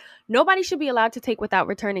 Nobody should be allowed to take without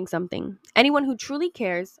returning something. Anyone who truly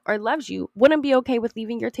cares or loves you wouldn't be okay with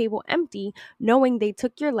leaving your table empty, knowing they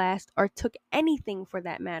took your last or took anything for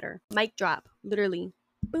that matter. Mic drop, literally.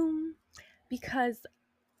 Boom. Because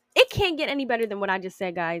it can't get any better than what I just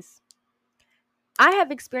said, guys. I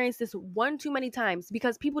have experienced this one too many times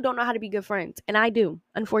because people don't know how to be good friends, and I do,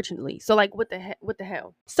 unfortunately. So like, what the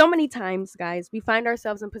hell? So many times, guys, we find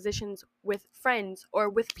ourselves in positions with friends or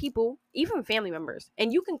with people, even family members,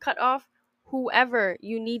 and you can cut off whoever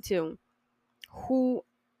you need to.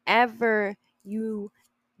 Whoever you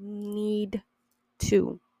need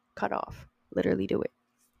to cut off. Literally do it.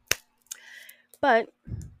 But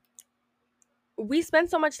we spend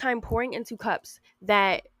so much time pouring into cups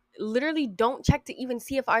that literally don't check to even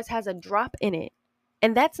see if ours has a drop in it.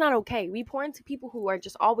 And that's not okay. We pour into people who are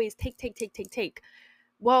just always take, take, take, take, take.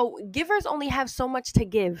 Well, givers only have so much to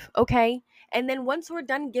give, okay? And then once we're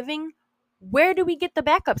done giving, where do we get the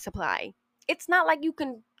backup supply? It's not like you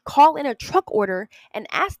can call in a truck order and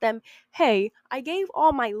ask them, hey, I gave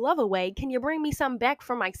all my love away. Can you bring me some back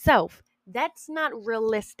for myself? That's not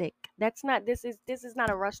realistic. That's not, this is not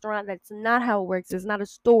a restaurant. That's not how it works. It's not a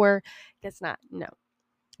store. That's not, no.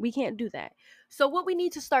 We can't do that. So what we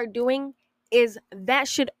need to start doing is that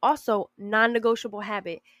should also non-negotiable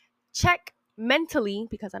habit. Check mentally,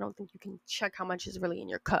 because I don't think you can check how much is really in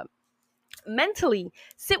your cup. Mentally,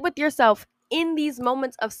 sit with yourself in these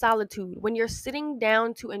moments of solitude. When you're sitting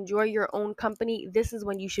down to enjoy your own company, this is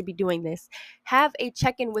when you should be doing this. Have a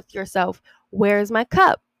check-in with yourself. Where is my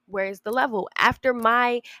cup? Where is the level? After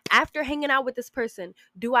hanging out with this person,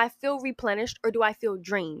 do I feel replenished or do I feel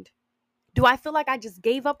drained? Do I feel like I just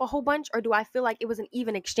gave up a whole bunch or do I feel like it was an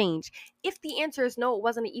even exchange? If the answer is no, it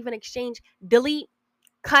wasn't an even exchange, delete,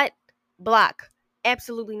 cut, block.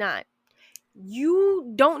 Absolutely not.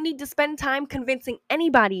 You don't need to spend time convincing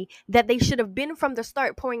anybody that they should have been from the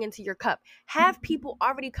start pouring into your cup. Have people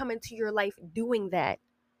already come into your life doing that.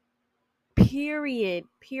 Period.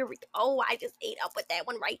 Oh, I just ate up with that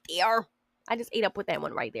one right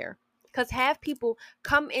there. Because have people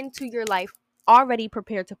come into your life already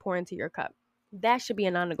prepared to pour into your cup. That should be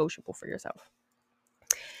a non-negotiable for yourself.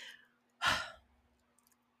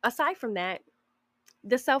 Aside from that,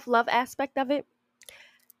 the self-love aspect of it,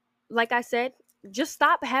 like I said, just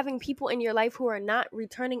stop having people in your life who are not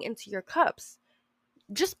returning into your cups.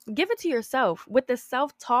 Just give it to yourself with the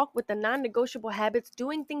self-talk, with the non-negotiable habits,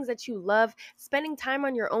 doing things that you love, spending time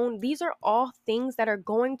on your own. These are all things that are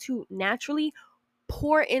going to naturally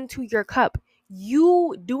pour into your cup.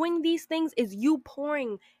 You doing these things is you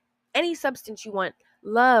pouring any substance you want: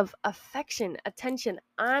 love, affection, attention,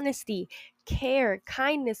 honesty, care,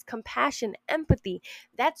 kindness, compassion, empathy.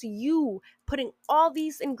 That's you putting all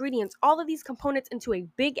these ingredients, all of these components into a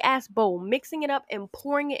big ass bowl, mixing it up and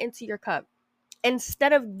pouring it into your cup,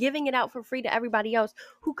 instead of giving it out for free to everybody else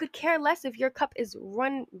who could care less if your cup is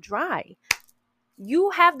run dry.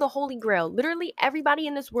 You have the Holy Grail. Literally everybody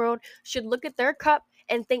in this world should look at their cup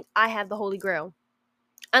and think, I have the Holy Grail.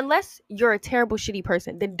 Unless you're a terrible, shitty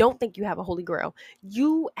person, then don't think you have a Holy Grail.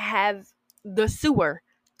 You have the sewer.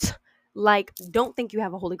 Like, don't think you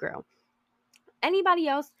have a Holy Grail. Anybody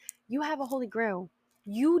else, you have a Holy Grail.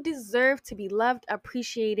 You deserve to be loved,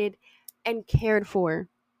 appreciated, and cared for.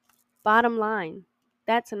 Bottom line,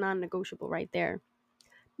 that's a non-negotiable right there.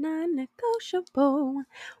 Non-negotiable.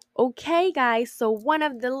 Okay, guys, so one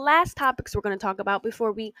of the last topics we're going to talk about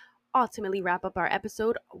before we ultimately wrap up our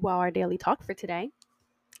episode, our daily talk for today,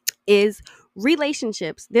 is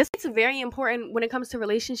relationships. It's very important when it comes to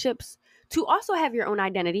relationships to also have your own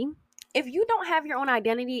identity. If you don't have your own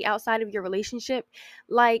identity outside of your relationship,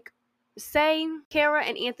 like say Kara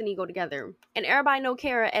and Anthony go together and everybody know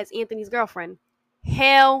Kara as Anthony's girlfriend,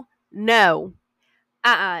 hell no.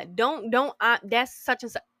 Don't that's such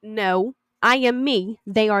and such. No, I am me,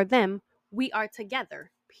 they are them, we are together,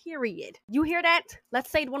 period. You hear that? Let's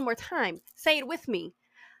say it one more time. Say it with me.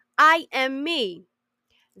 I am me,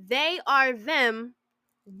 they are them,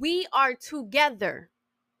 we are together,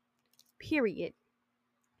 period.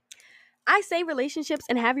 I say relationships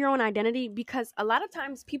and have your own identity because a lot of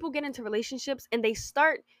times people get into relationships and they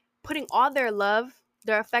start putting all their love,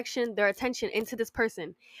 their affection, their attention into this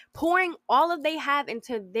person, pouring all of they have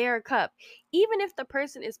into their cup. Even if the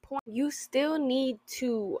person is pouring, you still need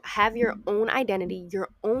to have your own identity, your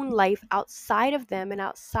own life outside of them and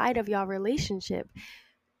outside of your relationship.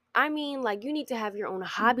 I mean, like, you need to have your own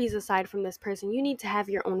hobbies aside from this person. You need to have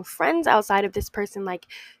your own friends outside of this person. Like,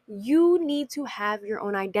 you need to have your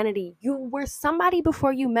own identity. You were somebody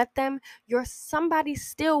before you met them. You're somebody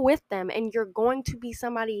still with them. And you're going to be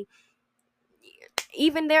somebody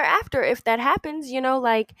even thereafter if that happens.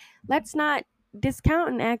 Like, let's not discount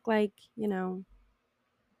and act like, you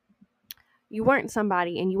weren't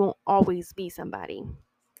somebody and you won't always be somebody.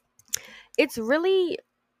 It's really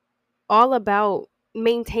all about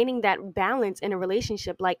maintaining that balance in a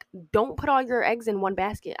relationship. Like, don't put all your eggs in one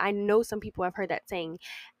basket. I know some people have heard that saying,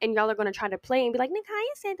 and y'all are going to try to play and be like, Nikai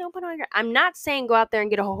said don't put all your... I'm not saying go out there and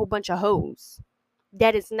get a whole bunch of hoes.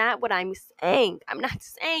 That is not what I'm saying. I'm not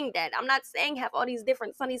saying that. I'm not saying have all these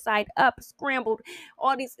different sunny side up, scrambled,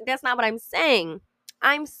 all these. That's not what I'm saying.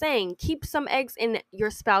 I'm saying keep some eggs in your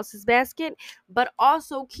spouse's basket, but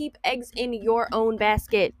also keep eggs in your own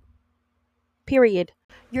basket. Period.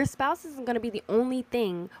 Your spouse isn't going to be the only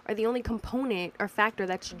thing or the only component or factor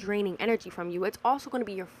that's draining energy from you. It's also going to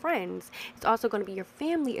be your friends. It's also going to be your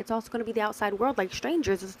family. It's also going to be the outside world, like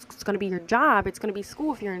strangers. It's going to be your job. It's going to be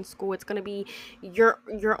school if you're in school. It's going to be your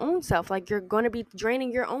own self. Like, you're going to be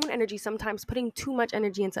draining your own energy sometimes, putting too much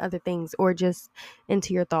energy into other things or just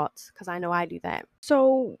into your thoughts, because I know I do that.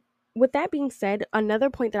 So with that being said, another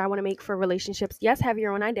point that I want to make for relationships, yes, have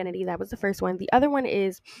your own identity. That was the first one. The other one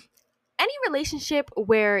is, any relationship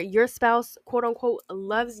where your spouse, quote unquote,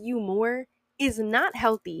 loves you more is not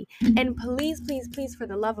healthy. And please, please, please, for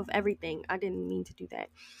the love of everything, I didn't mean to do that.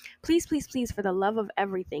 Please, please, please, for the love of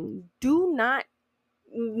everything, do not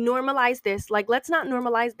normalize this. Like, let's not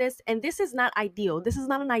normalize this. And this is not ideal. This is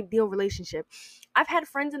not an ideal relationship. I've had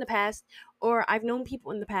friends in the past, or I've known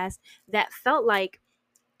people in the past that felt like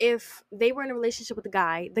if they were in a relationship with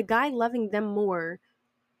the guy loving them more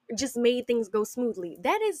just made things go smoothly.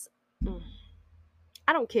 That is,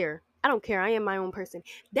 I don't care. I don't care. I am my own person.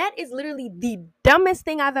 That is literally the dumbest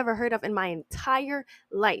thing I've ever heard of in my entire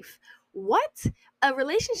life. What? A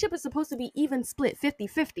relationship is supposed to be even split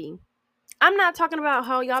 50-50. I'm not talking about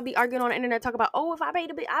how y'all be arguing on the internet, talk about, oh, if I pay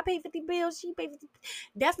the bill, I pay 50 bills, she pay 50.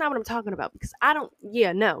 That's not what I'm talking about, because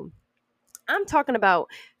no. I'm talking about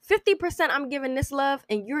 50% I'm giving this love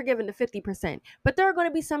and you're giving the 50%. But there are going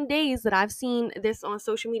to be some days that I've seen this on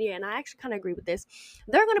social media, and I actually kind of agree with this.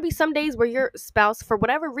 There are going to be some days where your spouse, for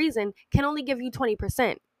whatever reason, can only give you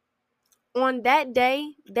 20%. On that day,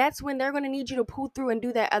 that's when they're going to need you to pull through and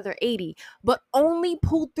do that other 80. But only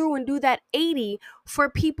pull through and do that 80 for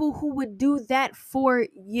people who would do that for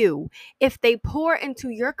you. If they pour into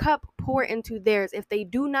your cup, pour into theirs. If they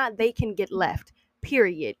do not, they can get left.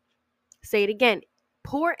 Period. Say it again.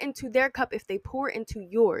 Pour into their cup if they pour into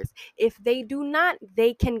yours. If they do not,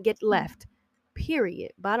 they can get left.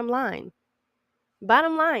 Period. Bottom line.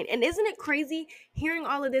 Bottom line. And isn't it crazy hearing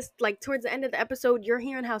all of this? Like, towards the end of the episode, you're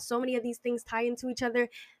hearing how so many of these things tie into each other.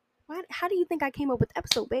 How do you think I came up with the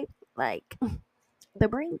episode, babe? Like, the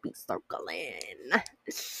brain be circling.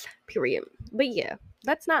 Period. But yeah,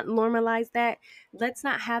 let's not normalize that. Let's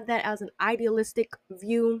not have that as an idealistic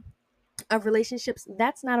view of relationships.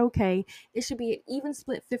 That's not okay. It should be an even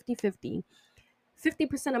split 50-50.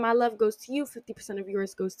 50% of my love goes to you, 50% of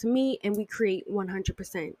yours goes to me, and we create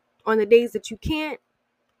 100%. On the days that you can't,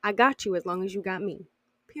 I got you as long as you got me.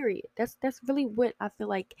 Period. That's really what I feel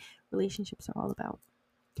like relationships are all about.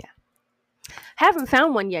 Yeah. Haven't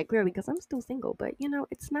found one yet, clearly, because I'm still single, but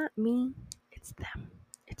it's not me, it's them.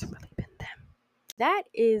 It's really been them. That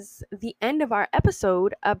is the end of our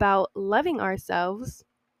episode about loving ourselves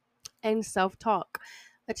and self-talk.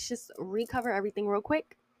 Let's just recover everything real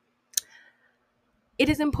quick. It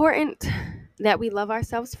is important that we love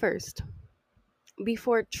ourselves first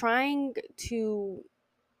before trying to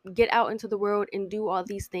get out into the world and do all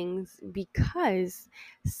these things, because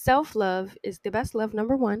self-love is the best love,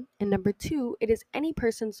 number one, and number two, it is any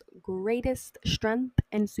person's greatest strength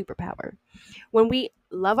and superpower. When we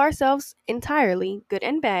love ourselves entirely, good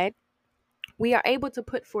and bad, we are able to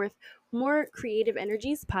put forth more creative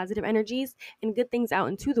energies, positive energies, and good things out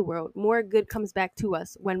into the world. More good comes back to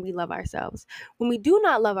us when we love ourselves. When we do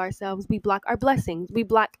not love ourselves, we block our blessings. We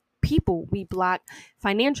block people. We block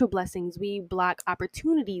financial blessings. We block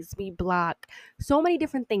opportunities. We block so many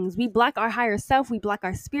different things. We block our higher self. We block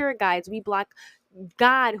our spirit guides. We block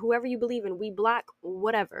God, whoever you believe in. We block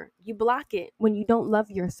whatever. You block it when you don't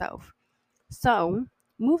love yourself. So,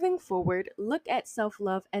 moving forward, look at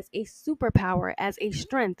self-love as a superpower, as a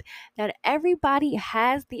strength that everybody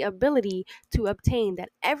has the ability to obtain, that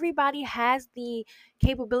everybody has the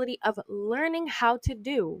capability of learning how to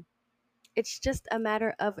do. It's just a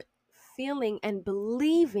matter of feeling and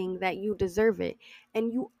believing that you deserve it.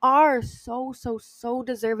 And you are so, so, so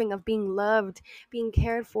deserving of being loved, being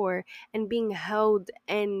cared for, and being held,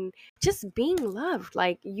 and just being loved.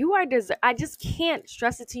 Like, you are I just can't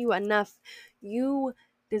stress it to you enough. You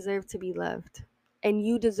deserve to be loved. And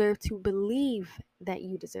you deserve to believe that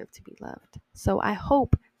you deserve to be loved. So I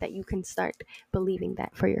hope that you can start believing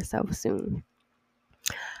that for yourself soon.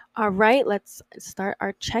 All right, let's start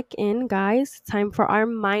our check-in, guys. Time for our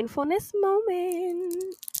mindfulness moment.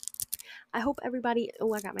 I hope everybody...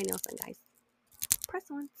 Oh, I got my nails done, guys.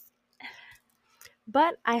 Press on.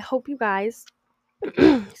 But I hope you guys...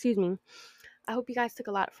 excuse me. I hope you guys took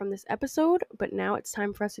a lot from this episode, but now it's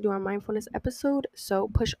time for us to do our mindfulness episode. So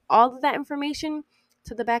push all of that information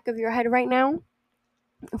to the back of your head right now.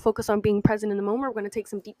 Focus on being present in the moment. We're going to take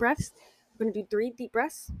some deep breaths. We're going to do 3 deep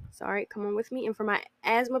breaths. So, all right, come on with me. And for my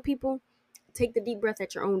asthma people, take the deep breath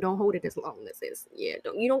at your own. Don't hold it as long as this. Yeah,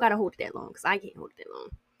 you don't got to hold it that long, because I can't hold it that long.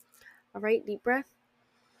 All right, deep breath.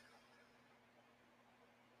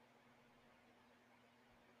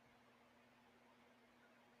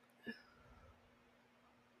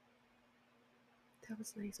 That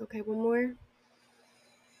was nice. Okay, one more.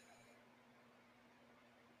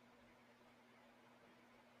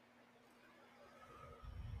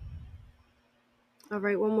 All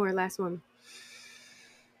right, one more. Last one.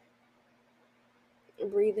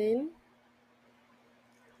 Breathe in.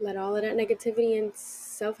 Let all of that negativity and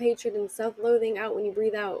self-hatred and self-loathing out when you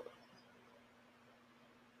breathe out.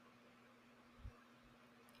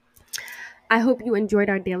 I hope you enjoyed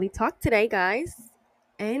our daily talk today, guys.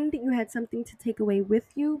 And you had something to take away with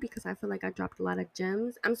you, because I feel like I dropped a lot of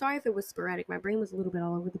gems. I'm sorry if it was sporadic. My brain was a little bit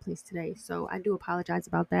all over the place today, so I do apologize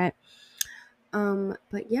about that.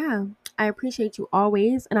 But yeah, I appreciate you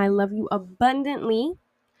always, and I love you abundantly.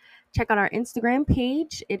 Check out our Instagram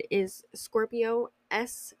page. It is Scorpio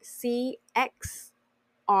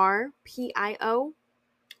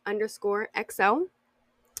SCXRPIO_XO.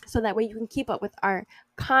 So that way you can keep up with our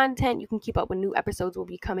content. You can keep up when new episodes will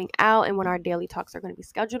be coming out and when our daily talks are going to be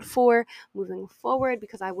scheduled for moving forward,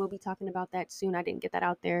 because I will be talking about that soon. I didn't get that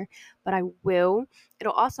out there, but I will.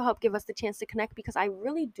 It'll also help give us the chance to connect, because I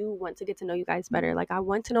really do want to get to know you guys better. Like, I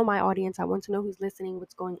want to know my audience. I want to know who's listening,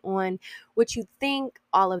 what's going on, what you think,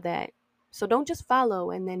 all of that. So don't just follow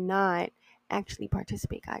and then not actually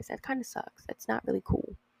participate, guys. That kind of sucks. That's not really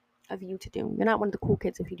cool of you to do. You're not one of the cool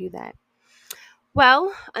kids if you do that.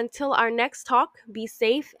 Well, until our next talk, be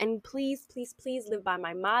safe, and please, please, please live by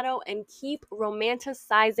my motto and keep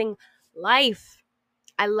romanticizing life.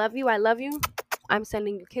 I love you. I love you. I'm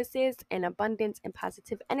sending you kisses and abundance and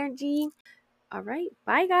positive energy. All right.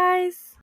 Bye, guys.